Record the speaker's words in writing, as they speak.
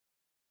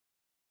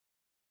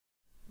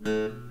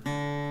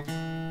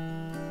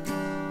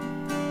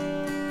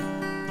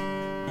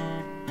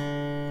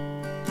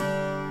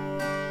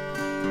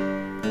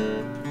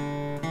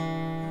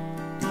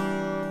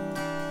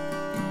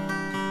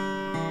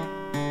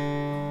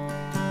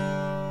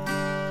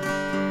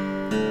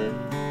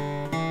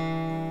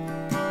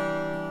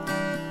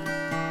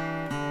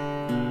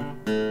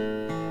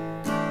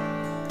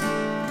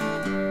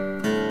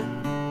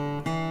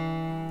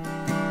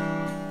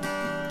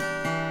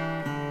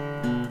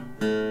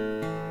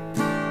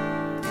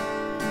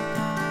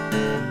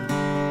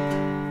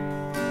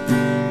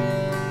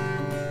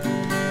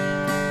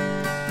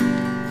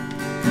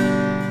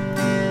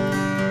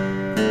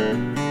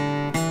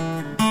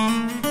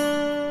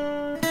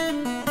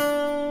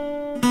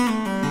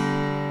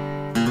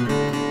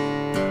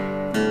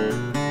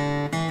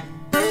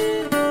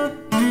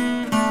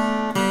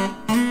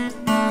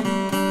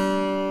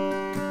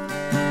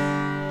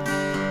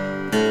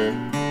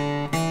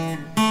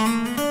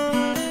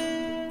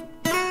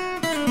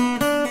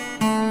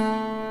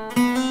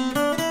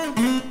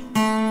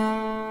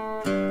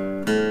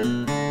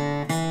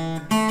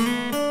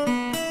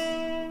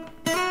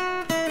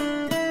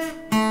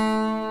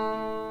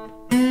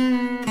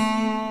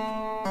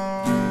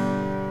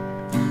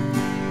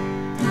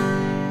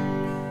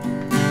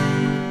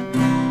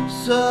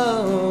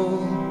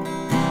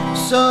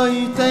So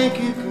you think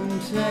you can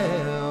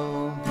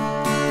tell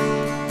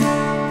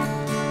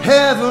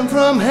heaven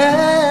from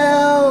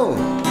hell,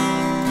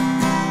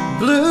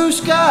 blue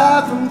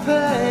sky from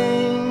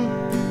pain?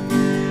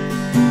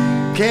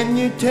 Can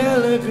you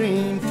tell a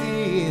green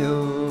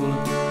field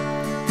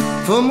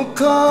from a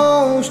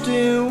cold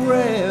steel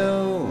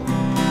rail,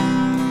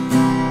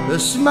 a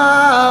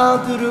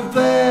smile through the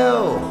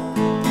veil?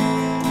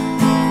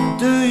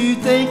 Do you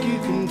think you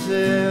can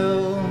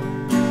tell?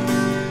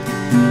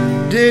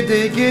 Did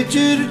they get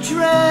you to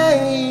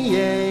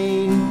train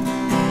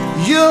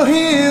your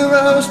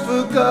heroes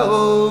for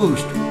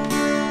ghosts,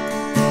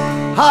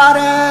 hot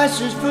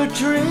ashes for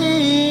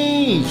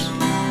trees,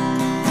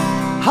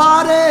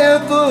 hot air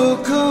for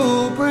a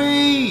cool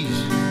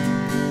breeze,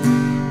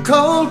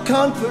 cold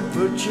comfort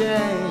for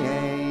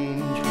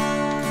change?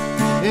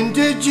 And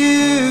did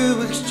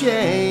you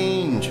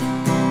exchange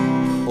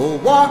or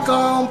walk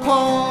on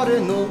part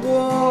in the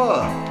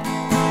war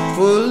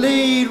for a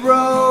lead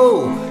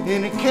role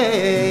in a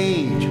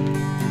cage?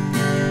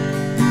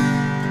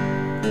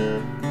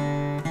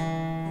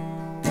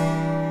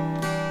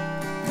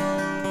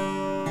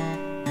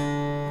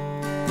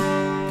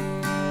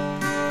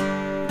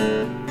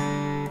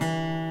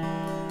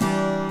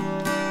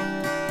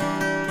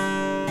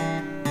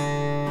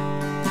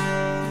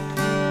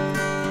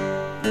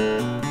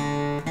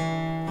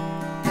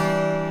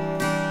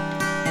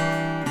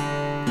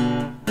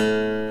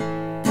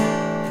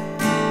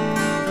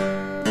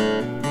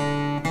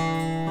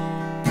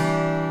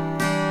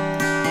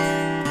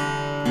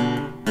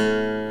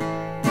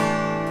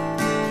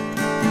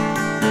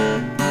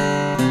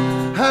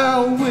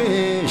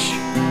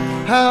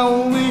 I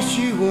wish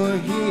you were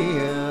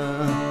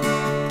here,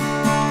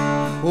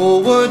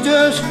 or we're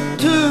just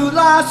two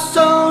lost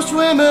souls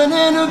swimming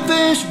in a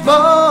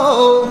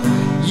fishbowl,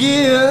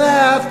 year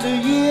after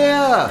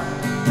year,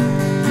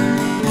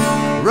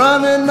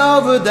 running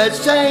over that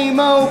same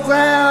old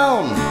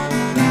ground.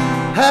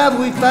 Have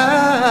we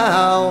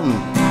found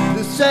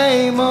the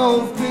same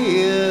old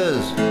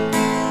fears?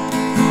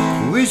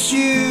 Wish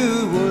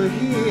you were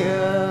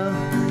here.